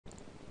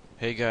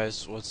Hey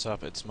guys, what's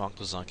up? It's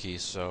munclesonkey.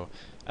 So,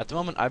 at the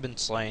moment I've been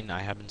slaying. I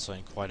have been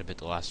slaying quite a bit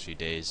the last few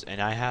days,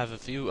 and I have a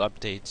few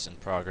updates and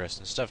progress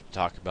and stuff to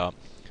talk about.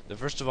 The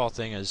first of all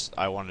thing is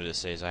I wanted to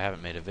say is I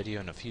haven't made a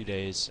video in a few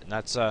days, and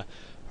that's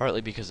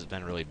partly because it's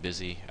been really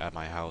busy at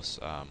my house.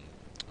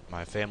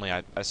 My family,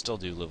 I still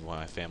do live with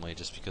my family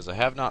just because I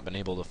have not been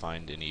able to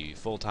find any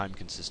full-time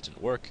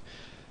consistent work.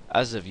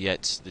 As of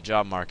yet, the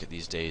job market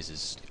these days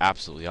is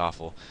absolutely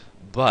awful,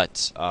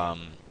 but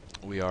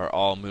we are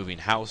all moving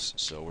house,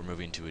 so we're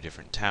moving to a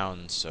different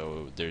town,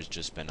 so there's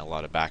just been a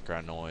lot of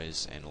background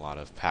noise and a lot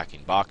of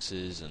packing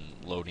boxes and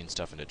loading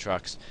stuff into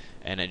trucks,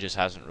 and it just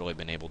hasn't really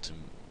been able to,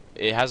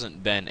 it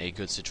hasn't been a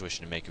good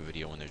situation to make a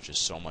video when there's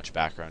just so much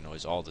background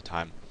noise all the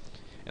time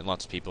and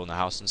lots of people in the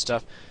house and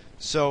stuff.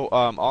 So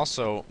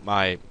also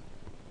my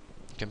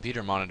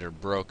computer monitor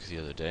broke the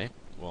other day.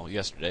 Well,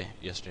 yesterday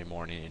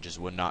morning, it just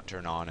would not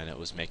turn on, and it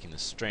was making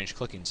this strange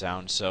clicking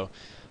sound. So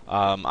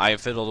I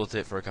fiddled with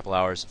it for a couple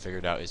hours and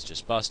figured out it's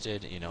just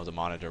busted. You know, the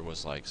monitor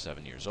was like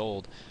 7 years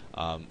old.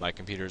 My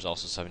computer is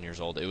also 7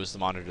 years old. It was the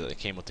monitor that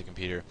came with the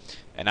computer,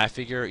 and I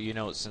figure, you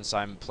know, since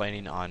I'm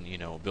planning on, you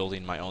know,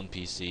 building my own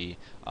PC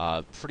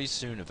pretty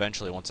soon,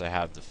 eventually, once I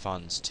have the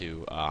funds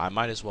to, I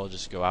might as well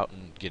just go out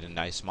and get a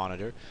nice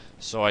monitor.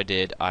 So I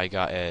did. I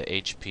got a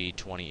HP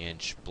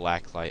 20-inch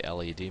blacklight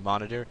LED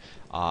monitor,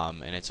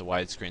 and it's a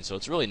widescreen, so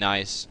it's really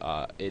nice.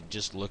 It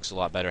just looks a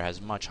lot better,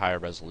 has much higher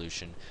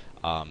resolution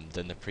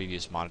than the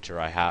previous monitor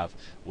I have,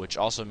 which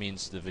also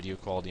means the video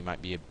quality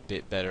might be a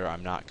bit better.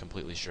 I'm not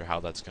completely sure how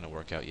that's going to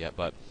work out yet,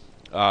 but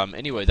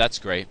anyway, that's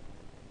great.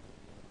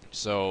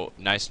 So,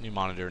 nice new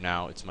monitor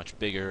now. It's much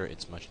bigger,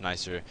 it's much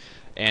nicer,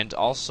 and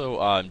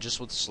also just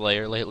with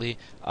Slayer lately,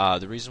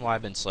 the reason why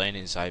I've been slaying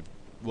is I've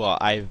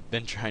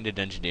been trying to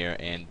dungeoneer,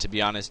 and to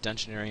be honest,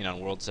 dungeoneering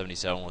on World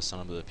 77 with some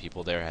of the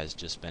people there has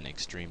just been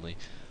extremely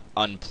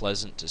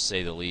unpleasant, to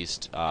say the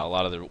least. A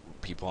lot of the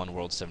people on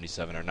World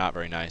 77 are not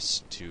very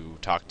nice to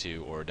talk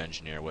to or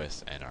dungeoneer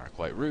with, and are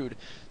quite rude,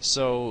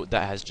 so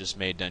that has just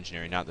made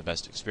dungeoneering not the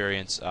best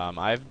experience.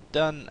 I've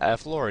done a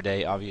floor a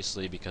day,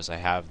 obviously, because I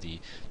have the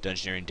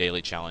dungeoneering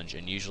daily challenge,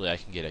 and usually I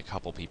can get a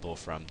couple people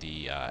from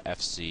the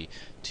FC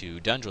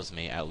to dunge with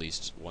me at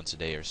least once a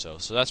day or so,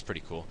 so that's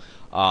pretty cool.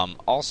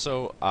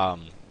 Also,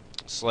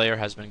 Slayer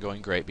has been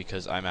going great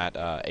because I'm at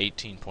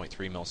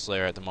 18.3 mil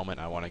Slayer at the moment.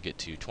 I want to get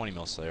to 20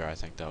 mil Slayer. I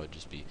think that would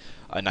just be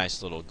a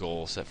nice little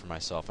goal set for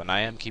myself. And I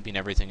am keeping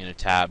everything in a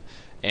tab.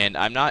 And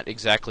I'm not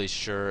exactly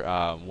sure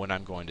when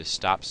I'm going to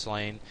stop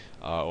slaying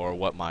or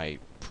what my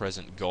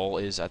present goal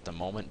is at the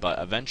moment. But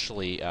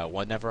eventually,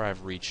 whenever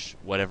I've reached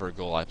whatever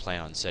goal I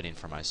plan on setting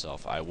for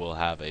myself, I will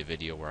have a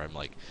video where I'm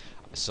like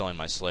selling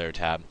my Slayer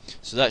tab,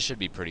 so that should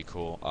be pretty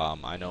cool.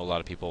 I know a lot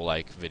of people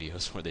like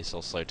videos where they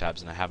sell Slayer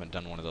tabs, and I haven't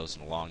done one of those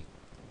in a long.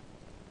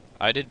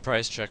 I did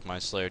price check my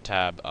Slayer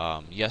tab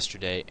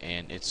yesterday,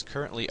 and it's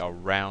currently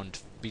around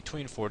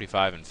between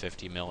 45 and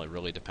 50 mil. It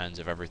really depends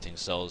if everything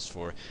sells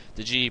for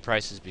the GE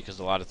prices, because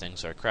a lot of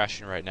things are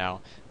crashing right now,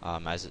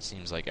 as it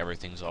seems like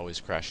everything's always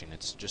crashing.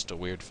 It's just a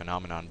weird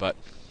phenomenon, but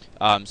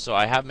so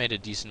I have made a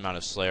decent amount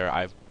of Slayer.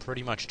 I've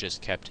pretty much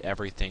just kept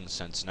everything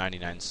since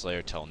 99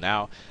 Slayer till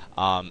now,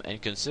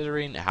 and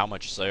considering how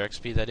much Slayer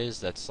XP that is,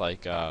 that's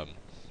like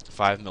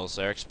 5 mil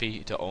Slayer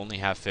XP. To only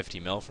have 50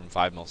 mil from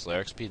 5 mil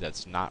Slayer XP,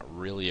 that's not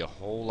really a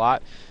whole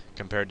lot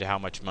compared to how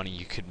much money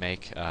you could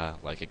make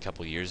like a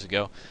couple years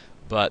ago,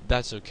 but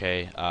that's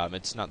okay.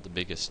 It's not the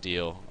biggest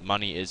deal.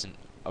 Money isn't,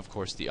 of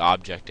course, the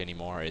object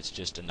anymore. It's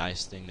just a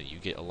nice thing that you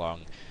get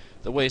along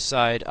the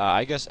wayside.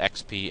 I guess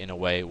XP in a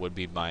way would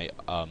be my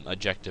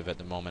objective at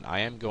the moment. I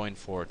am going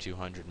for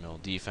 200 mil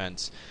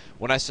defense.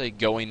 When I say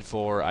going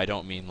for, I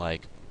don't mean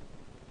like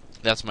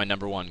that's my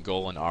 #1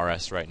 goal in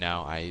RS right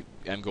now. I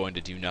am going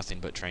to do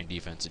nothing but train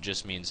defense. It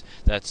just means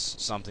that's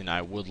something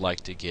I would like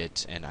to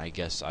get, and I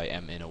guess I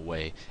am in a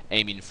way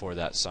aiming for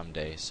that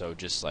someday. So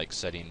just like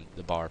setting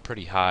the bar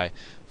pretty high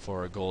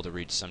for a goal to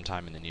reach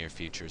sometime in the near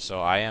future.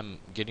 So I am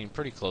getting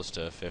pretty close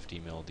to 50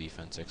 mil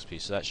defense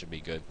XP, so that should be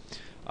good.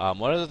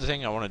 One other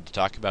thing I wanted to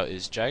talk about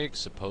is Jagex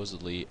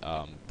supposedly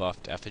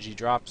buffed effigy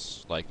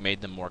drops, like made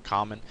them more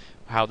common.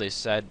 How they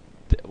said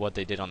what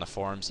they did on the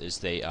forums is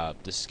they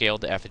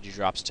scaled the effigy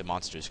drops to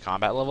monsters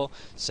combat level,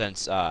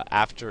 since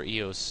after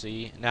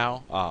EOC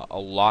now a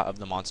lot of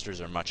the monsters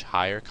are much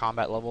higher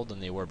combat level than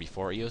they were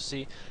before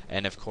EOC,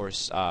 and of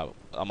course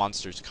a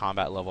monster's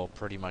combat level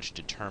pretty much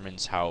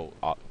determines how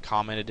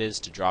common it is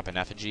to drop an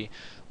effigy.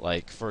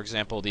 Like, for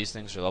example, these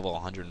things are level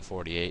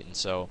 148,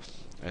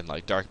 and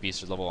like Dark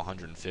Beasts are level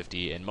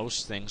 150, and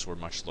most things were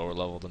much lower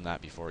level than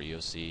that before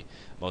EOC.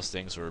 Most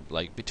things were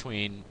like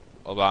between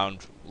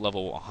around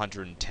level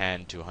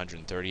 110 to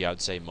 130, I would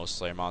say most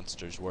Slayer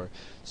monsters were.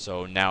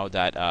 So now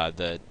that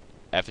the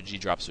effigy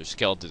drops are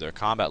scaled to their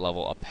combat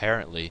level,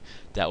 apparently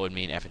that would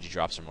mean effigy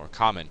drops are more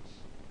common.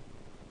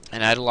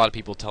 And I had a lot of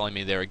people telling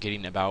me they were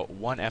getting about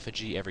 1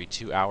 effigy every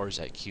 2 hours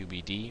at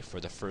QBD for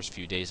the first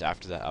few days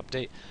after that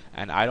update.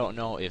 And I don't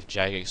know if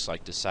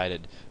Jagex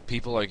decided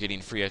people are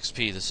getting free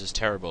XP, this is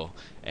terrible,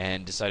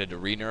 and decided to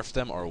re-nerf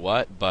them or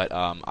what. But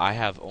I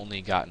have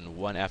only gotten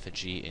 1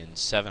 effigy in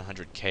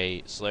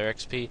 700k Slayer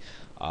XP,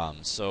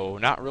 so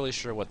not really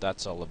sure what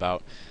that's all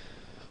about.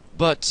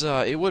 But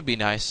it would be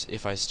nice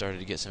if I started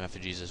to get some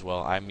effigies as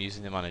well. I'm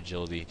using them on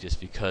agility just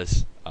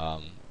because,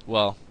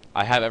 well,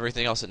 I have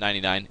everything else at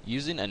 99.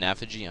 Using an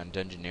effigy on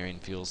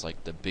Dungeoneering feels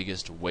like the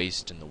biggest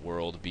waste in the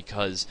world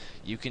because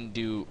you can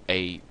do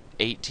a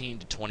 18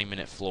 to 20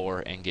 minute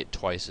floor and get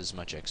twice as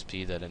much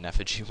XP that an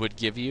effigy would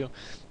give you.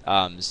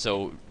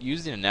 So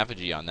using an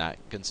effigy on that,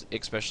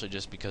 especially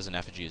just because an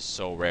effigy is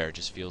so rare,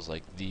 just feels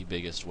like the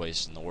biggest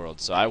waste in the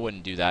world. So I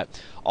wouldn't do that.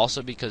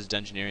 Also because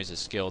Dungeoneering is a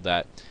skill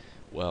that,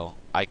 well,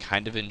 I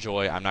kind of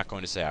enjoy. I'm not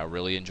going to say I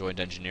really enjoy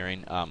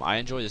Dungeoneering. I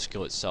enjoy the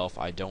skill itself.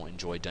 I don't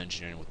enjoy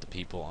Dungeoneering with the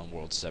people on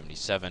World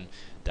 77.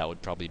 That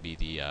would probably be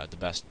the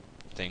best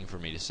thing for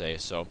me to say.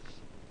 So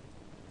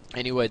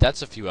anyway,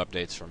 that's a few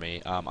updates for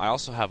me. I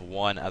also have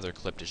one other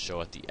clip to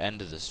show at the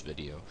end of this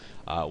video,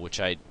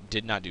 which I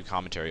did not do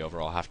commentary over.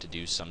 I'll have to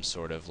do some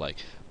sort of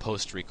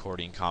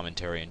post-recording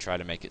commentary and try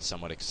to make it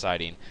somewhat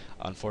exciting.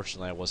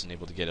 Unfortunately, I wasn't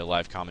able to get a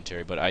live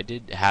commentary, but I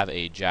did have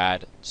a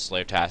Jad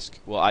Slayer task.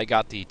 Well, I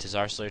got the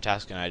Tazar Slayer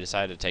task, and I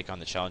decided to take on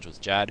the challenge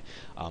with Jad.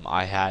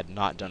 I had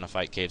not done a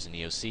fight caves in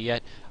EOC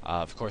yet.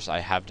 Of course, I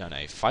have done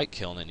a fight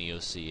kiln in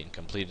EOC and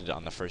completed it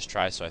on the first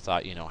try, so I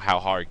thought, how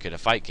hard could a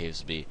fight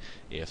caves be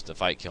if the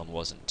fight kiln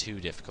wasn't too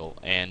difficult?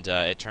 And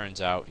it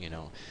turns out,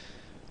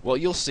 well,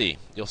 you'll see.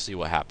 You'll see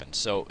what happens.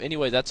 So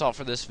anyway, that's all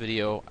for this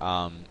video.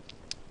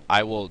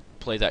 I will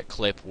play that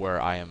clip where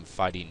I am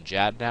fighting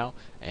Jad now,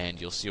 and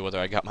you'll see whether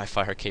I got my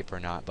fire cape or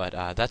not. But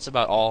that's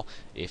about all.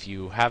 If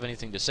you have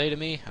anything to say to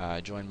me,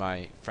 join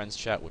my friends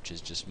chat, which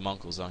is just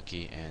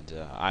munclesonkey, and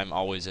I'm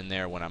always in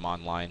there when I'm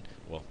online.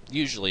 Well,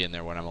 usually in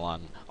there when I'm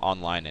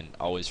online, and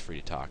always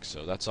free to talk.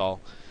 So that's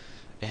all.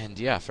 And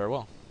yeah,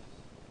 farewell.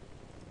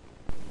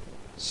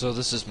 So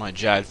this is my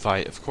Jad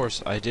fight. Of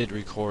course, I did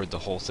record the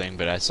whole thing,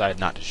 but I decided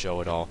not to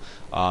show it all.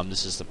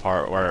 This is the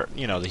part where,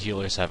 the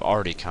healers have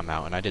already come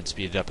out, and I did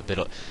speed it up a bit.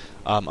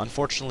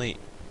 Unfortunately,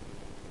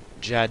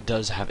 Jad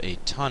does have a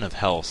ton of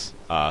health,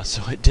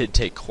 so it did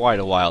take quite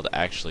a while to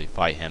actually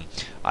fight him.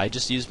 I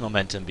just used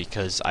momentum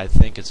because I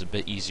think it's a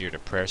bit easier to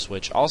prayer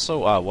switch.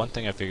 Also, one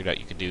thing I figured out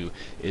you could do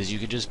is you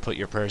could just put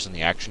your prayers in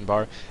the action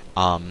bar,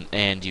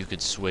 and you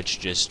could switch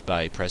just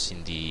by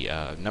pressing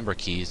the number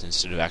keys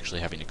instead of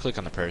actually having to click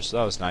on the prayers, so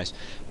that was nice.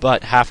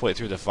 But halfway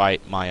through the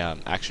fight, my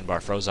action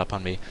bar froze up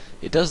on me.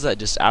 It does that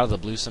just out of the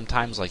blue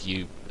sometimes, like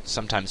you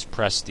sometimes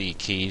press the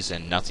keys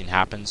and nothing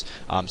happens.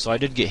 So I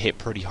did get hit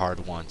pretty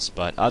hard once,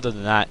 but other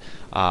than that,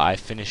 I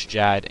finished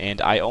Jad,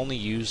 and I only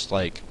used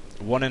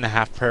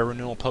 1.5 prayer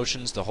renewal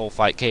potions the whole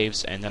fight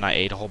caves, and then I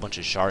ate a whole bunch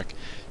of shark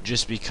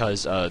just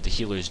because the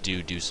healers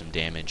do some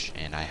damage,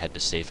 and I had to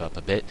save up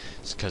a bit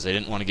because I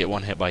didn't want to get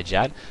one hit by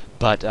Jad.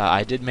 But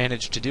I did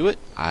manage to do it.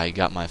 I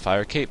got my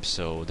fire cape,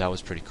 so that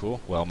was pretty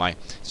cool. Well, my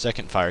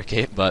second fire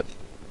cape, but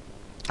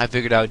I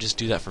figured I would just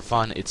do that for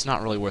fun. It's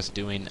not really worth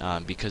doing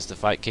because the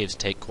fight caves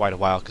take quite a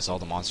while because all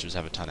the monsters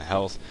have a ton of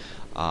health.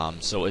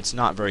 So it's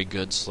not very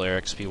good Slayer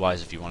XP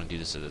wise. If you want to do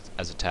this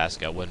as a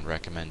task, I wouldn't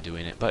recommend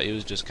doing it, but it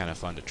was just kind of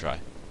fun to try.